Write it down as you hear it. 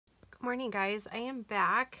Morning guys, I am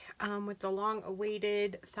back with the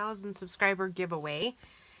long-awaited 1,000 subscriber giveaway.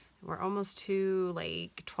 We're almost to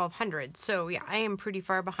like 1,200, so yeah, I am pretty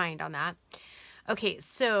far behind on that. Okay,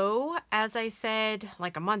 so as I said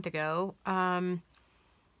like a month ago,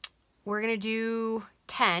 we're gonna do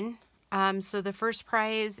 10. So the first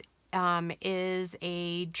prize is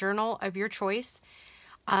a journal of your choice.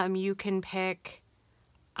 You can pick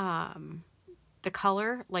the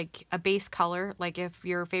color, like a base color, like if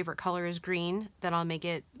your favorite color is green, then I'll make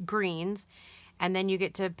it greens. And then you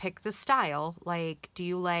get to pick the style, like do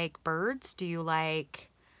you like birds? Do you like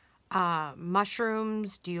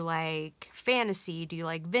mushrooms? Do you like fantasy? Do you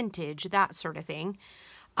like vintage? That sort of thing.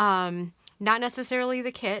 Not necessarily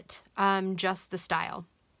the kit, just the style.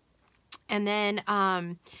 And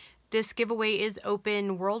then this giveaway is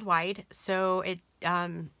open worldwide, so it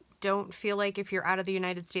don't feel like if you're out of the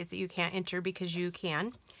United States that you can't enter, because you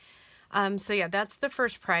can. So yeah, that's the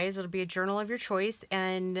first prize. It'll be a journal of your choice,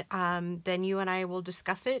 and then you and I will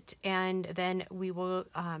discuss it, and then we will,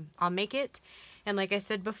 I'll make it. And like I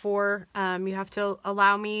said before, you have to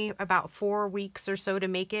allow me about 4 weeks or so to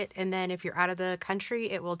make it, and then if you're out of the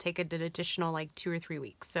country, it will take an additional like 2 or 3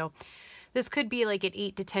 weeks. So this could be like an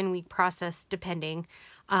 8 to 10 week process depending,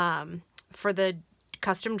 for the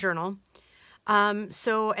custom journal. And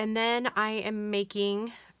then I am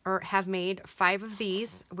making, or have made 5 of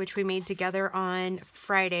these, which we made together on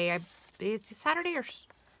Friday. It's Saturday or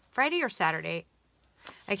Friday or Saturday.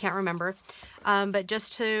 I can't remember. But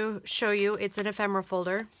just to show you, it's an ephemera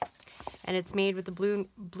folder, and it's made with the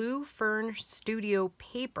Blue Fern Studio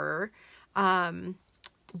paper,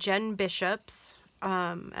 Jen Bishop's.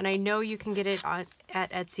 And I know you can get it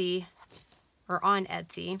at Etsy, or on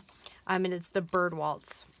Etsy. And it's the Bird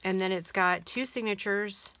Waltz. And then it's got 2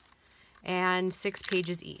 signatures and 6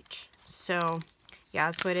 pages each. So yeah,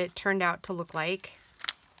 that's what it turned out to look like.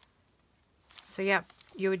 So yeah,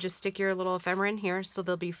 you would just stick your little ephemera in here. So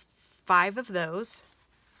there'll be 5 of those.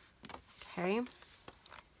 Okay.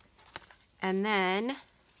 And then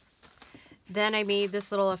I made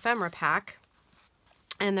this little ephemera pack,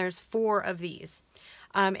 and there's 4 of these.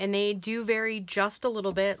 And they do vary just a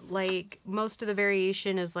little bit. Like most of the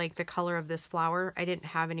variation is like the color of this flower. I didn't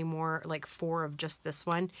have any more, like 4 of just this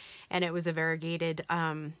one. And it was a variegated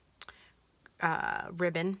yarn.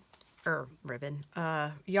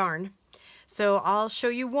 So I'll show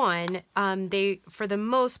you one. They, for the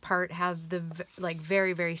most part, have the like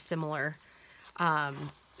very, very similar,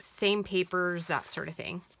 same papers, that sort of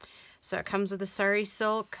thing. So it comes with a sari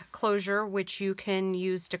silk closure, which you can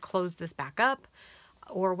use to close this back up,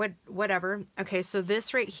 or whatever. Okay, so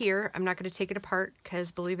this right here, I'm not going to take it apart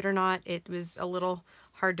because, believe it or not, it was a little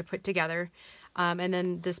hard to put together. And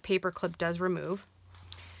then this paper clip does remove.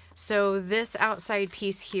 So this outside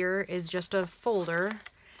piece here is just a folder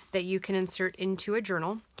that you can insert into a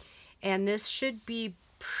journal. And this should be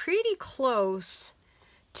pretty close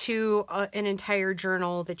to an entire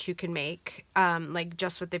journal that you can make, like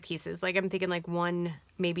just with the pieces. Like I'm thinking like 1,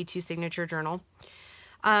 maybe 2 signature journal.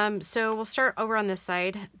 So we'll start over on this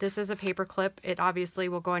side. This is a paper clip. It obviously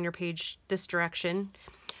will go on your page this direction.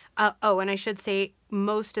 Oh, and I should say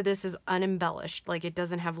most of this is unembellished. Like it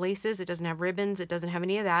doesn't have laces, it doesn't have ribbons, it doesn't have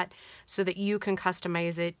any of that, so that you can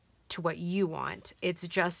customize it to what you want. It's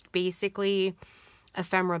just basically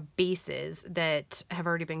ephemera bases that have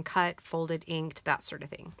already been cut, folded, inked, that sort of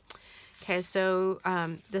thing. Okay, so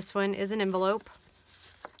this one is an envelope,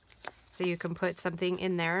 so you can put something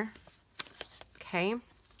in there. Okay.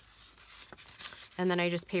 And then I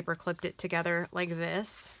just paper clipped it together like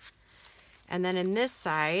this. And then in this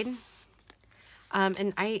side,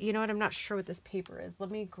 and you know what, I'm not sure what this paper is.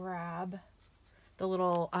 Let me grab the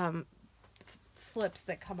little slips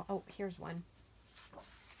that come, oh, here's one.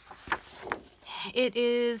 It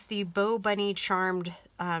is the Bow Bunny Charmed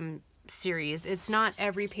series. It's not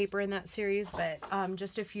every paper in that series, but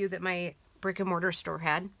just a few that my brick and mortar store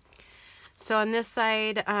had. So on this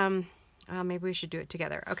side, maybe we should do it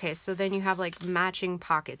together. Okay, so then you have like matching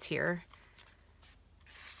pockets here.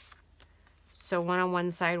 So one on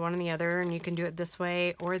one side, one on the other, and you can do it this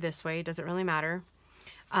way or this way, doesn't really matter.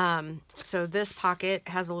 So this pocket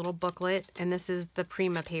has a little booklet, and this is the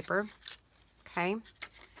Prima paper. Okay,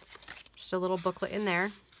 just a little booklet in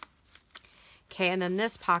there. Okay, and then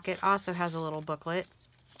this pocket also has a little booklet,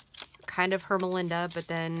 kind of Hermelinda, but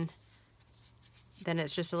then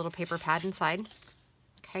it's just a little paper pad inside.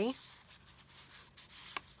 Okay.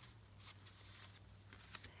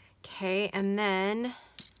 Okay, and then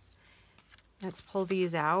let's pull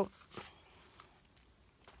these out.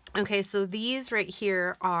 Okay, so these right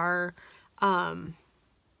here are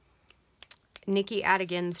Nikki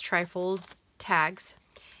Adigan's trifold tags.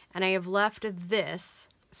 And I have left this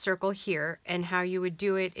circle here, and how you would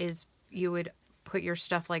do it is you would put your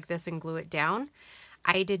stuff like this and glue it down.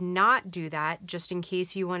 I did not do that, just in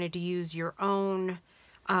case you wanted to use your own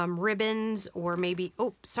ribbons, or maybe,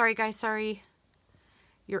 oh, sorry guys, sorry.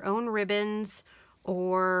 Your own ribbons,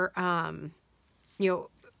 or, you know,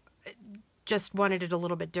 just wanted it a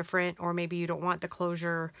little bit different, or maybe you don't want the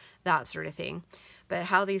closure, that sort of thing. But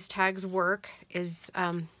how these tags work is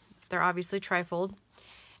they're obviously trifold,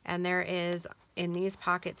 and there is, in these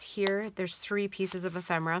pockets here, there's 3 pieces of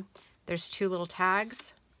ephemera. There's 2 little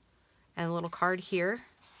tags and a little card here,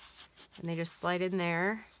 and they just slide in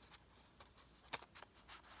there.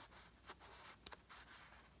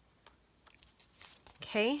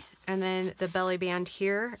 Okay, and then the belly band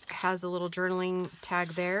here has a little journaling tag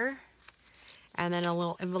there, and then a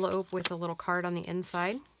little envelope with a little card on the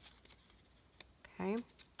inside. Okay.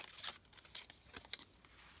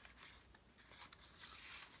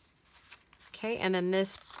 Okay, and then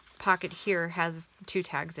this pocket here has 2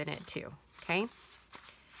 tags in it too, okay?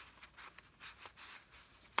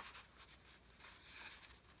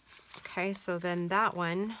 Okay, so then that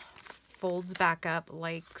one folds back up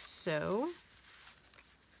like so.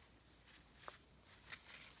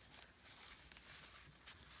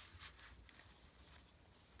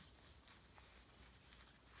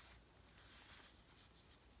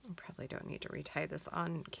 I probably don't need to retie this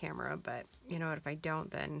on camera, but you know what, if I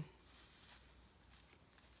don't, then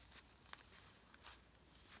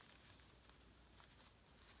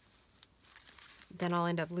I'll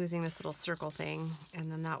end up losing this little circle thing,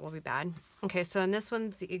 and then that will be bad. Okay, so in this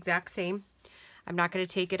one's the exact same. I'm not going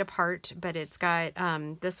to take it apart, but it's got,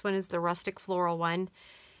 this one is the rustic floral one,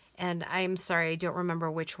 and I'm sorry, I don't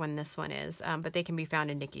remember which one this one is, but they can be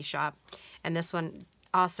found in Nikki's shop. And this one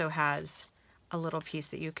also has a little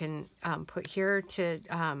piece that you can put here to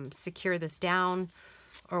secure this down,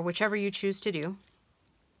 or whichever you choose to do.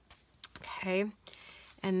 Okay,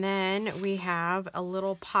 and then we have a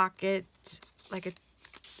little pocket, like a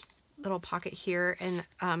little pocket here,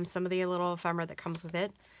 and some of the little ephemera that comes with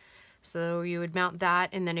it. So you would mount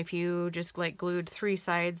that, and then if you just like glued 3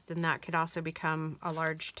 sides, then that could also become a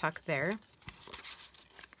large tuck there.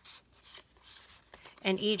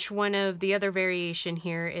 And each one of the other variation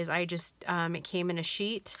here is I just, it came in a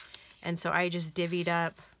sheet, and so I just divvied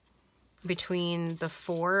up between the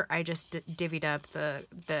 4, I just divvied up the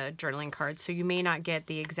journaling cards. So you may not get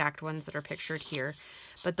the exact ones that are pictured here,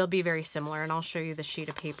 but they'll be very similar, and I'll show you the sheet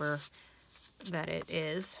of paper that it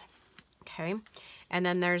is. Okay, and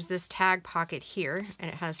then there's this tag pocket here, and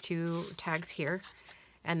it has 2 tags here,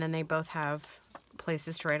 and then they both have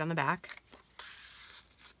places to write on the back.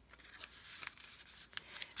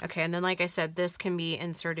 Okay, and then like I said, this can be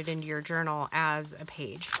inserted into your journal as a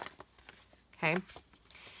page. Okay.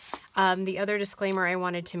 The other disclaimer I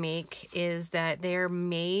wanted to make is that there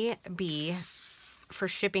may be, for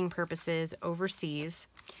shipping purposes overseas,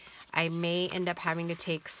 I may end up having to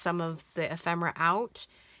take some of the ephemera out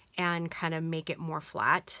and kind of make it more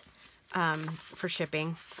flat for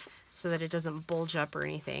shipping so that it doesn't bulge up or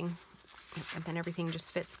anything. And then everything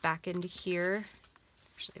just fits back into here.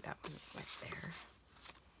 Actually, that one went there.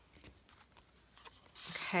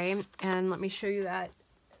 Okay, and let me show you that.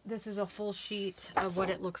 This is a full sheet of what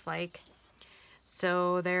it looks like.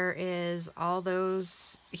 So there is all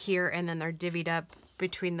those here, and then they're divvied up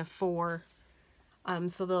between the 4.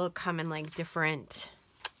 So they'll come in like different,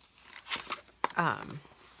 that's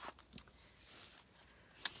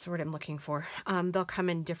the word I'm looking for. They'll come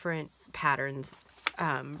in different patterns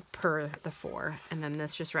per the 4. And then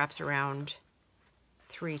this just wraps around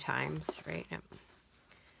 3 times, right? Yep.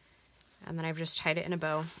 And then I've just tied it in a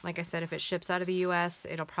bow. Like I said, if it ships out of the US,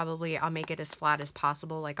 it'll probably, I'll make it as flat as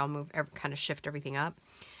possible. Like I'll move, kind of shift everything up.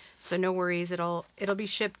 So no worries, it'll be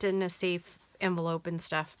shipped in a safe envelope and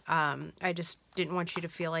stuff. I just didn't want you to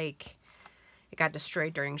feel like it got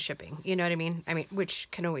destroyed during shipping. You know what I mean? I mean, which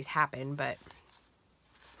can always happen, but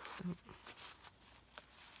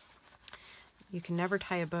you can never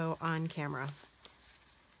tie a bow on camera.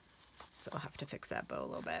 So I'll have to fix that bow a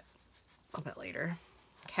little bit later.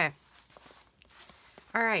 Okay.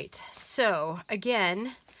 All right, so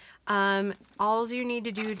again, all you need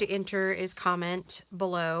to do to enter is comment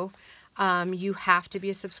below. You have to be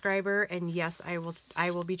a subscriber, and yes, I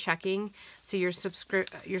will be checking. So your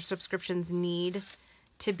subscriptions need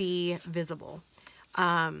to be visible.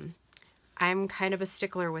 I'm kind of a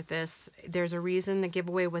stickler with this. There's a reason the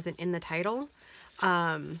giveaway wasn't in the title.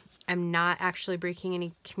 I'm not actually breaking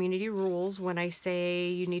any community rules when I say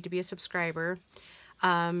you need to be a subscriber.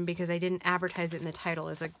 Because I didn't advertise it in the title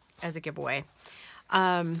as a giveaway.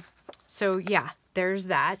 So yeah, there's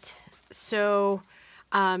that. So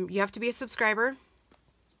You have to be a subscriber.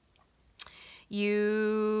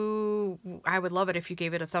 I would love it if you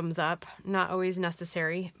gave it a thumbs up. Not always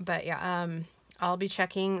necessary, but yeah, I'll be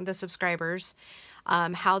checking the subscribers.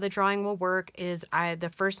 How the drawing will work is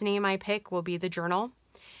the first name I pick will be the journal,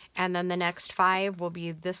 and then the next 5 will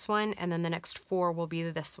be this one, and then the next 4 will be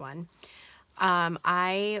this one.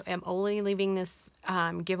 I am only leaving this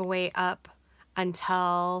giveaway up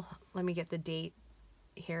until, let me get the date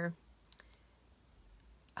here.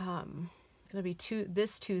 It'll be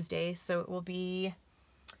this Tuesday, so it will be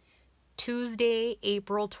Tuesday,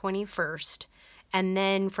 April 21st. And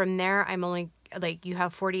then from there, I'm only, like, you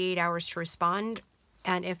have 48 hours to respond.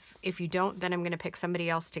 And if you don't, then I'm going to pick somebody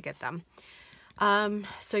else to get them.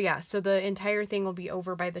 So yeah, so the entire thing will be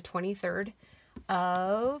over by the 23rd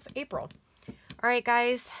of April. All right,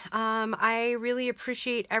 guys, I really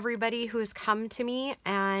appreciate everybody who has come to me,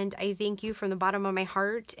 and I thank you from the bottom of my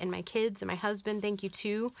heart, and my kids and my husband, thank you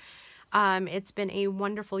too. It's been a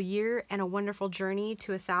wonderful year and a wonderful journey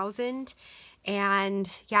to 1,000.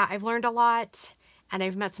 And yeah, I've learned a lot, and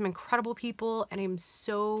I've met some incredible people, and I'm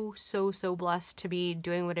so, so, so blessed to be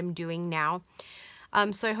doing what I'm doing now.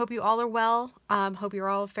 So I hope you all are well. Hope you're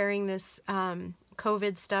all faring this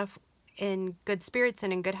COVID stuff in good spirits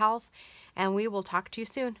and in good health. And we will talk to you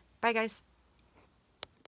soon. Bye, guys.